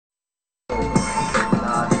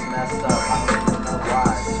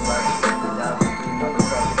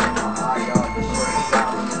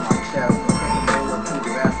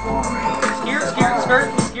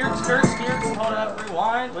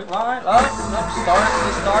line. Up.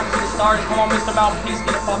 Started. Come on, Mr. Mouthpiece,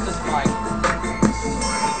 get up off this mic.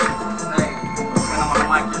 Hey, when I'm on the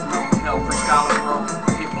mic, there's no help for scholar, bro.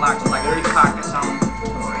 People act like three pockets on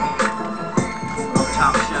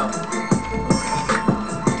top shelf.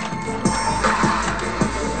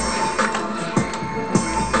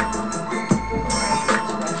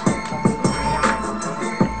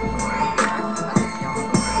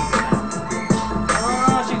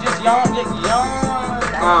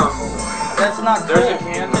 That's not cool.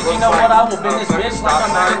 Because you know what? I will bend this bitch like a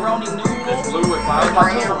macaroni noodle. It's blue with 5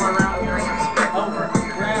 Graham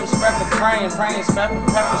pepper spraying,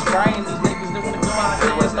 pepper spraying. These niggas that want to go out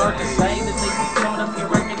here and start to say that they keep coming up here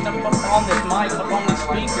and getting up on this mic, up on these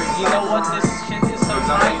speakers. You know what? This shit is so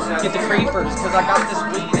tight. Get the creepers, because I got this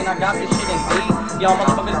weed and I got this shit in deep. Y'all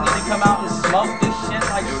motherfuckers need to come out and smoke this shit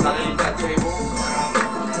like shit.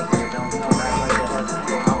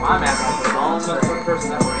 I'm asking the wrong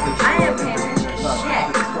person that works. I am paying attention to shit.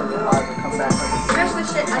 Especially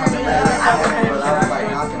shit underneath it. I don't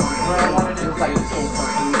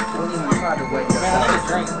Man, I need a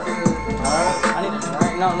drink. I need a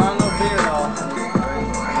drink. No beer though.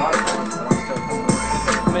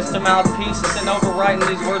 Mr. Mouthpiece is sitting over writing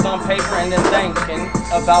these words on paper and then thinking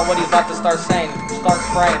about what he's about to start saying. Start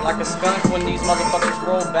spraying like a skunk when these motherfuckers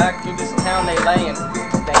roll back through this town they laying.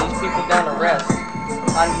 These people down to rest.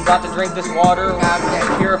 I'm about to drink this water,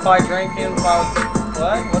 purified drinking. What?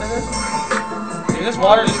 What is this? Is this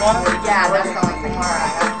water? Just water? Yeah, that's the only thing water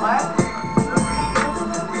I got. What?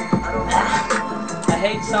 I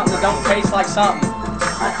hate something that don't taste like something.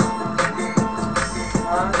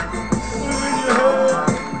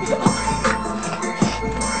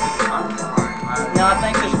 Now I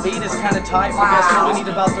think this beat is kind of tight, but guess what? We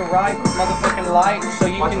need about the right motherfucking light so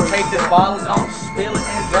you can take this bottle, don't spill it,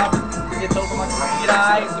 and drop it. It's over my shit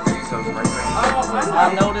eye.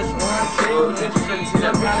 I noticed one chick, and she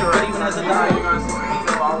looked kind of good even as a diet.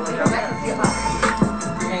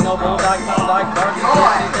 Ain't no bulldyke, dark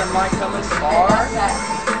bitches that might come and spar.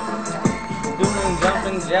 Doing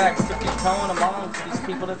jumping jacks, tip your toeing amongst these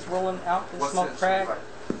people that's rolling out to smoke crack.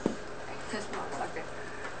 This motherfucker.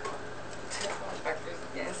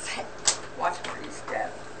 Yes. Watch where you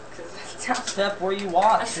step. Step where you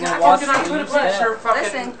watch. I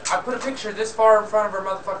put a picture this far in front of her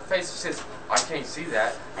motherfucking face. She says, I can't see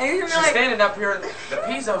that. She's standing up here. The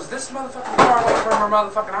piezo's this motherfucking far away from her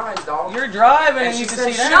motherfucking eyes, dog. You're driving and you can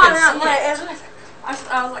see that. No,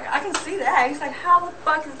 I was like, I can see that. He's like, how the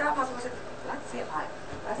fuck is that possible? I said, I can see a pipe.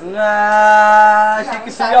 Nah, she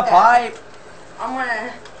can see a pipe. I'm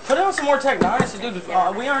gonna put on some more technology, dude.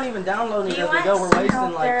 We aren't even downloading as we go. We're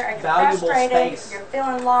wasting like valuable space. You're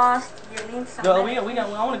feeling lost. You need something. No, I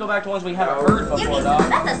want to go back to ones we haven't heard before, dog. I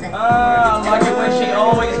like it when she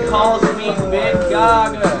always calls me Big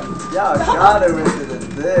Gaga. Y'all got her into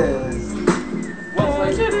this.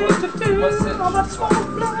 What's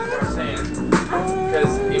saying?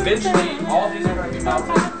 Because eventually all these are going to be about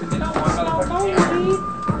to one motherfucking camera.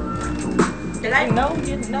 Did I know?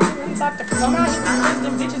 You know, we about to come out here.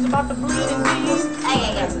 Them bitches about to bleed and bleed.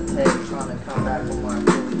 Trying to come back from my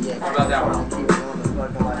movie. What about that one? What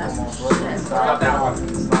about that one?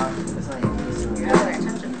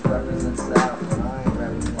 Represents that one. I ain't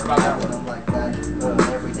representing what about that one? I'm like that.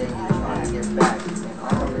 Every day you're trying to get back. And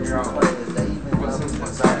all of these players, they even know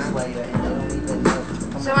what's Slayer and they don't even know.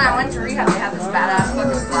 So when I went to rehab, they had this badass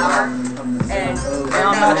fucking flower. And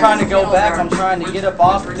I'm not trying to go back, I'm trying to get up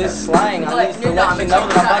off this slang. I need to let you know that I'm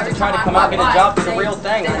about to try to come out and get a job for the real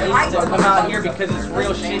thing. I need to come out here because it's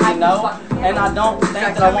real shit, you know? And I don't think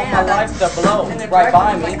that I want my life to blow right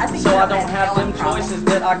by me, so I don't have them choices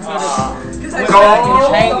that I could have went back and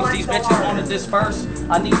changed. These bitches want to disperse.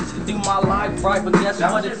 I need to do my life right, but guess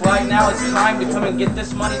what? It's right now. It's time to come and get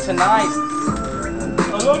this money tonight.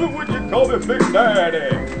 I love it when you call me Big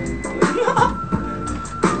Daddy.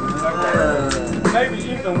 Maybe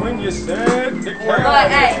even when you said the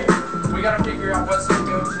hey, we gotta figure out what safe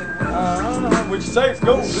goes in which safe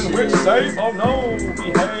goes in which safe. Oh no,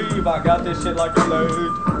 behave. I got this shit like a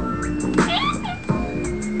load.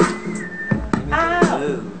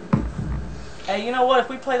 Ow. Hey, you know what? If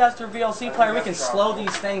we play that through VLC player, we can slow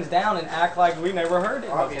these things down and act like we never heard it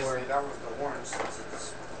before. Obviously, that was the warrant since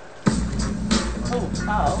it's...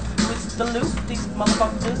 Oh, it's the loop. These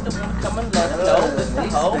motherfuckers that want to come and let them know that the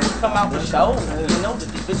hoe will come out with show. You know that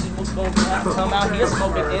these bitches was going to come out here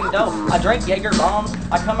smoking endo. I drink Jager bombs.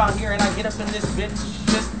 I come out here and I get up in this bitch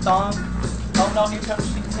just thong. Oh no, here comes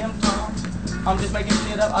Tim Tom. I'm just making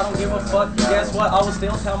shit up. I don't give a fuck. Guess what? I will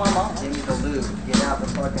still tell my mom. Give me the loop. Get out the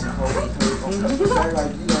fucking holy hoop.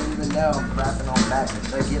 Like you don't even know. I'm rapping on back.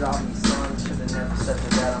 They get off me, son. Should've never step to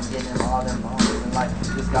that. I'm getting him all them living like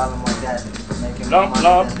just got him like that. Making Lump, money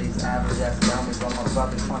lump. than these average ass dummies. But my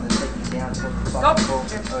brother's trying to take me down to the fucking bull.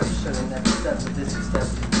 You should have never stepped to disrespect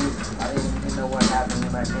to you. I didn't even know what happened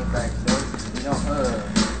when I came back. So, you know,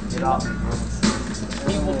 get off me, bro.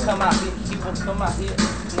 He will come out here, he will come out here.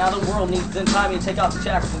 Now the world needs then time to take off the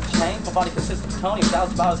shackles and chains. My body consists of plutonium,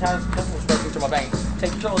 thousands of hours chemicals racing through my veins.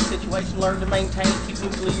 Take control of the situation, learn to maintain, keep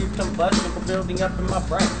nuclear combustion from building up in my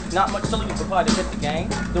brain. Not much to lose, but quite a bit to gain.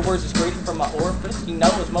 The words is greedy from my orifice, you know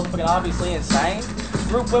it's motherfucking obviously insane.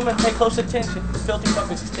 Group women pay close attention, filthy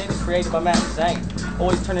fuckers extended, created by Matt Zane.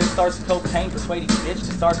 Always turning stars to cocaine, persuading bitch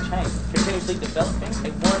to start a chain. Continuously developing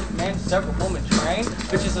a one-man, several-woman train.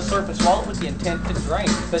 Bitches to surf and swallow with the intent to drain.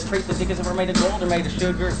 Best treat the dick as if we're made of gold or made of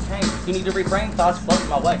sugar and cane. You need to refrain, thoughts float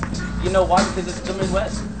my way. You know why? Because it's the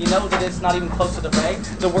Midwest. You know that it's not even close to the bay.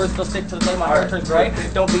 The words still stick to the day my hair turns gray.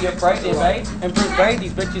 Don't be afraid, invade and pervade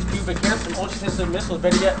these bitches pubic hairs from ultra-sensitive missiles.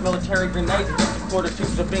 Better yet, military grenades and just quarter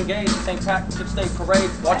tubes of Bengay. St. Patrick's Day parade,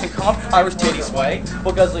 watching calm Irish titty sway.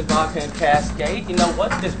 Or guzzling vodka and Cascade. You know what?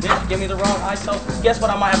 This bitch give me the wrong ISO. Guess what?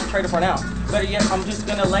 I might have to trade her for an ounce. Better yet, I'm just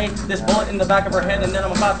gonna lay this bullet in the back of her head and then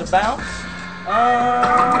I'm about to bounce.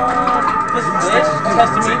 This bitch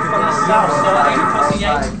tested me from the south, so I ate a pussy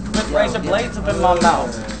ain't with razor blades up in my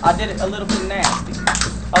mouth. I did it a little bit nasty.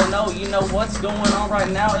 Oh no, you know what's going on right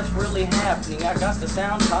now? It's really happening. I got to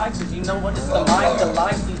sound high, cause you know what? It's the mind, the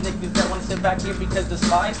life. These niggas that wanna sit back here because the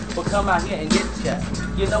spies will come out here and get ya.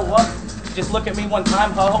 You know what? Just look at me one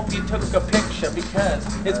time, I hope you took a picture because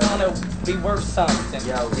it's gonna be worth something.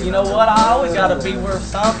 You know what? I always gotta be worth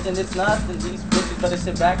something. It's nothing. These bitches better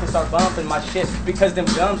sit back and start bumping my shit because them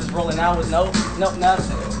gums is rolling out with no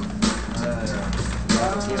nothing.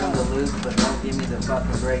 Give him the loot, but don't give me the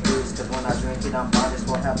fucking Grey Goose. Cause when I drink it, I'm honest,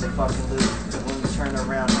 won't have the fucking loot. Cause when you turn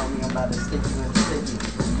around, homie, I'm about to stick you and sticky.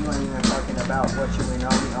 You ain't even fucking about what you ain't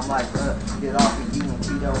on me. I'm like, get off of you and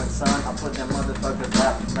Tito and son. I put them motherfuckers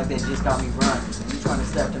out like they just got me run. You trying to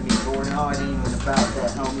step to me, Jordan? Oh, it ain't even about that,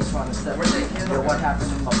 homie. Trying to step to me. Yo, what happened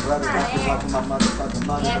to my brother? That's just like my motherfucking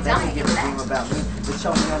mother. But they don't give a damn about me. They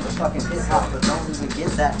show me on the fucking hip hop, but don't even get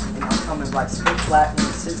that. And I'm coming like spit flat and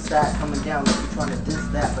you sit stack coming down like you trying to diss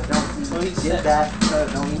that, but don't even get that.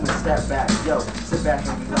 Don't even step back. Yo, sit back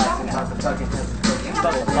and relax and motherfucking hesitation.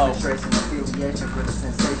 Demonstration, affiliation for the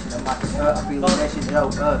sensation of my affiliation. Yo,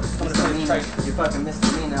 misdemeanor, you fucking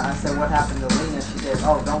misdemeanor. I said, what happened to Lena? She said,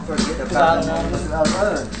 oh, don't forget about the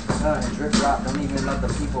and drip drop. Don't even let the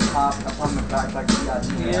people pop. I'm coming back like CIG. On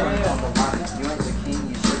the line. You ain't the king.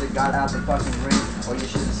 You should have got out the fucking ring, or you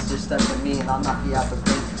should have just stepped to me and I'll knock you out the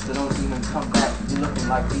ring. So don't even come back. You looking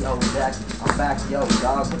like the old Jack. I'm back, yo,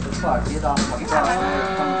 dog. What the fuck? Get off my cross,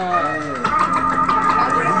 man.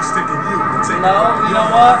 No, you know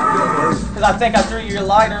what? Because I think I threw you your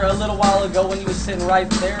lighter a little while ago when you was sitting right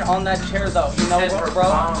there on that chair, though. You know what,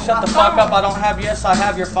 bro? Shut the fuck up. I don't have, yes, I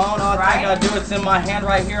have your phone. Oh, I think I do. It's in my hand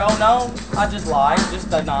right here. Oh, no. I just lied. Just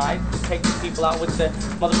denied. Take these people out with the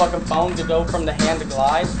motherfucking phone to go from the hand to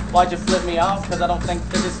glide. Why'd you flip me off? Because I don't think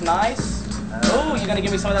that it's nice. Ooh, you gonna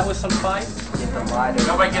give me some of that with some spice?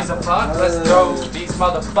 Nobody gives a fuck. Let's throw these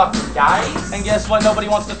motherfucking dice. And guess what? Nobody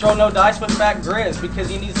wants to throw no dice with Fat Grizz because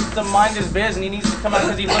he needs to mind his biz and he needs to come out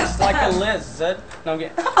because he looks like a lizard. No, I'm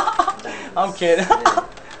kidding. I'm kidding.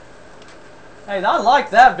 Hey, I like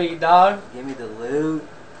that beat, dog. Give me the loot.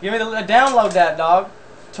 Give me the download that, dog,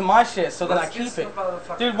 to my shit so that I keep it.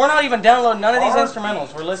 Dude, we're not even downloading none of these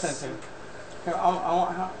instrumentals we're listening to. Here, I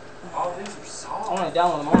want. All these are songs. I want to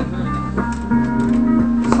download them. I want to hear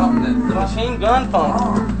the machine gun funk.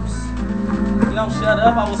 You don't shut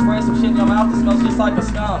up, I will spray some shit in your mouth that smells just like a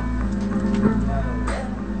skunk.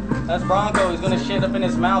 That's Bronco. He's gonna shit up in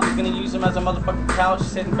his mouth. He's gonna use him as a motherfucking couch,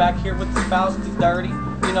 sitting back here with his spouse. He's dirty.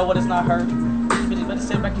 You know what? It's not hurting. You better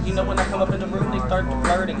sit back because you know when I come up in the room, they start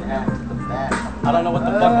flirting. I don't know what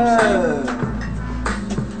the fuck I'm saying.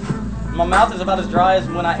 My mouth is about as dry as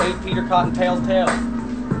when I ate Peter Cottontail's tail.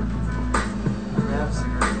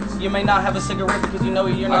 You may not have a cigarette because you know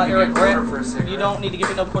you're not Eric Brett. You don't need to give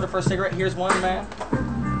me no quarter for a cigarette. Here's one, man.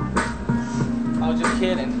 I was just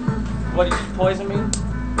kidding. What, did you poison me?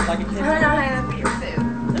 Like a kid? I don't have your food.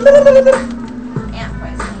 Ant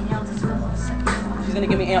poisoning. You'll just feel a little sick. She's gonna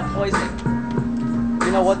give me ant poisoning.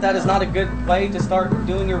 You know what? That is not a good way to start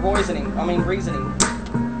doing your reasoning.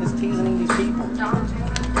 It's teasing these people.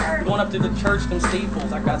 You're going up to the church, them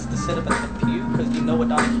steeples. I got to sit up at the pew because you know what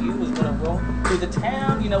Don Q is gonna roll through the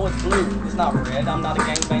town. You know it's blue. It's not red. I'm not a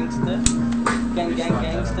gangbangster.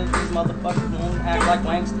 Gangster. These motherfuckers won't act like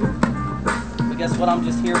gangsters. But guess what? I'm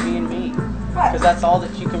just here being me. Because that's all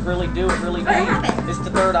that you can really do. It really be. It's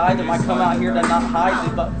the third eye that might come out here to not hide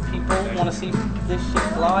it, but people want to see this shit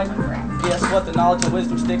fly. Guess what? The knowledge and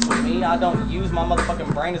wisdom sticks with me. I don't use my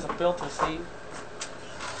motherfucking brain as a filter, see?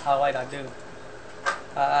 Oh, wait, I do.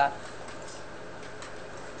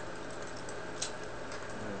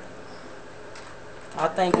 I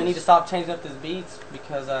think we need to stop changing up these beats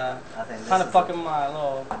because kind of fucking my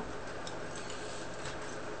little...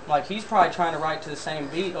 Like, he's probably trying to write to the same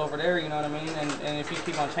beat over there, you know what I mean? And if you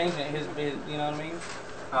keep on changing it, his beat, you know what I mean?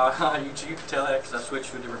 You can tell that because I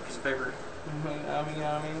switched to a different piece of paper. I mean, you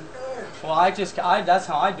know what I mean? Well, that's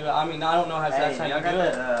how I do it. I mean, I don't know how that's how you do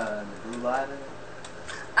it. The blue light in it?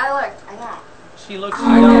 I know. She looks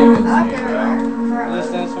young. This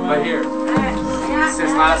instrument. But here,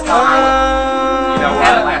 since last time, you know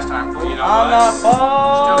what? Last time. You know I'm not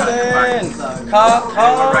falling. Cop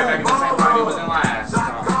We're right back in the car. same spot we was in last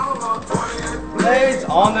time. Blades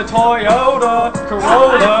on the Toyota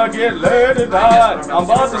Corolla. Get let it ride. I'm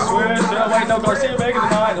about to switch. Wait, no, Garcia making the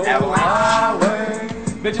night. Oh, my way.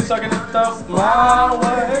 Bitches sucking it stuff my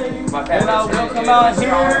way. And I will come out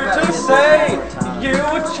here to say, you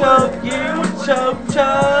a choke,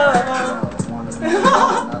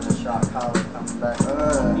 Another shot collar coming back.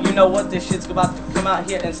 You know what, this shit's about to come out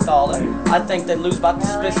here installing. I think that Lou's about to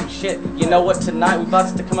spit some shit. You know what, tonight we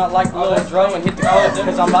about to come out like Lil Dro and hit the club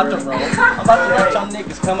because I'm about to roll. I'm about to let y'all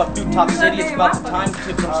niggas come up through Top City. It's about the time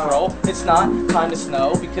to control. It's not time to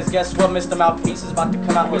snow because guess what, Mr. Mouthpiece is about to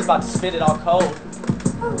come out. He's about to spit it all cold.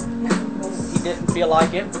 He didn't feel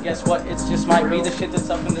like it, but guess what? It's just might be the shit that's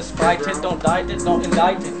up in the Sprite it. Don't indict it, don't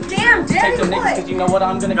indict it. Damn, Take Daddy, them niggas, cause you know what?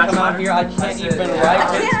 I'm gonna come out here. I can't even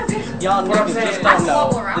write it. Y'all niggas just don't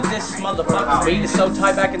know that this motherfucking beat is so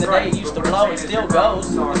tight. Back in the day, it used to blow. It still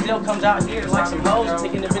goes. It still comes out here like some hoes.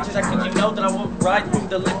 Taking the bitches out, cause you know that I will ride through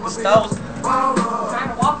the liquor stores.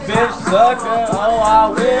 Bitch sucker, oh I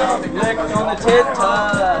will lick on the tit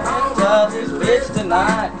tell this bitch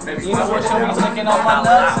tonight. You know what? She'll be licking on my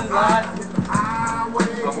nuts and like.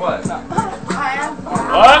 Of what?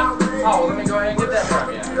 What? Oh, let me go ahead and get that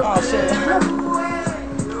from you. Oh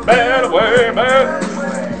shit. Bad away, man.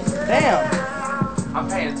 Damn. I'm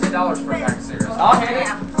paying $10 for a pack of cigarettes. I'll hit it.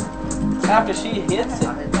 After she hits it.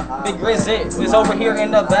 Big Grizzy is over here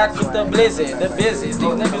in the back with the blizzard, the busy. These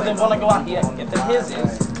niggas that wanna go out here and get the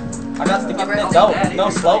hizzies. I got to get that dope. No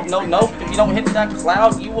slope, no nope. If you don't hit that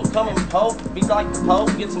cloud, you will come and poke. Be like the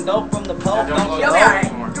Pope, get some dope from the Pope. Don't you know?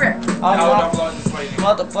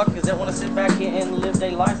 Motherfuckers that wanna sit back here and live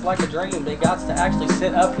their life like a dream. They got to actually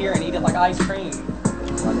sit up here and eat it like ice cream.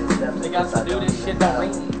 They got to do this shit don't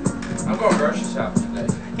ring. I'm going grocery shopping today.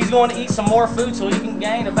 He's going to eat some more food so he can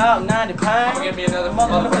gain about 90 pounds. I'm gonna give me another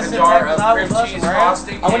motherfucking jar of cream cheese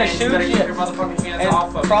frosting. I'm gonna shoot better you. keep your motherfucking hands off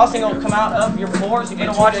of And it. frosting will come out of your pores. You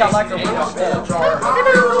better watch out like a real jar stuff.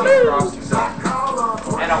 of cheese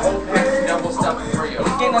frosting and a whole pack of double stuffing for you.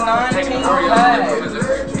 He's getting a 19 Taking bag. because of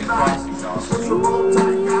cream cheese frosting sauce.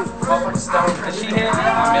 Motherfucking stone. And she hit it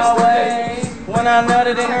my way when I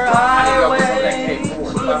nutted in her highway.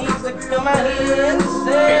 She needs to come out here and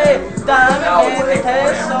say, Diamond and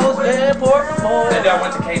pesos, yeah, por favor. Then I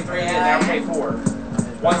went to K3 and now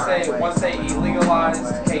K4. Once they illegalized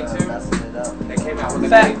K2, they came out with a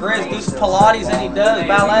Fat K3. Grizz does Pilates and he does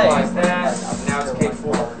ballet. That, now it's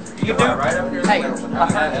K4. You do? Right up here. Hey, I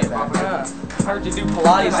heard you. Heard you do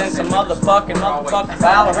Pilates and some motherfucking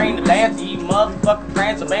ballerina dance. You motherfucking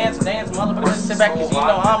prancer, dance, motherfucker. Just sit back because you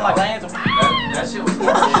know I'm like Lance. That shit was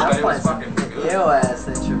bullshit, but it was fucking good. Your ass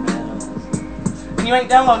instrumentals. And you ain't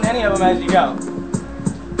downloading any of them as you go.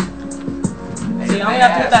 See, I'm gonna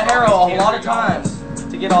have to hit that arrow a lot of times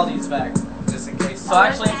to get all these back. Just in case. So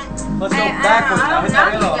actually, let's go backwards now. Hit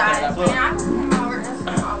that arrow up there, that blue.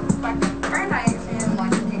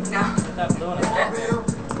 Hit that blue one.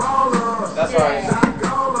 That's alright.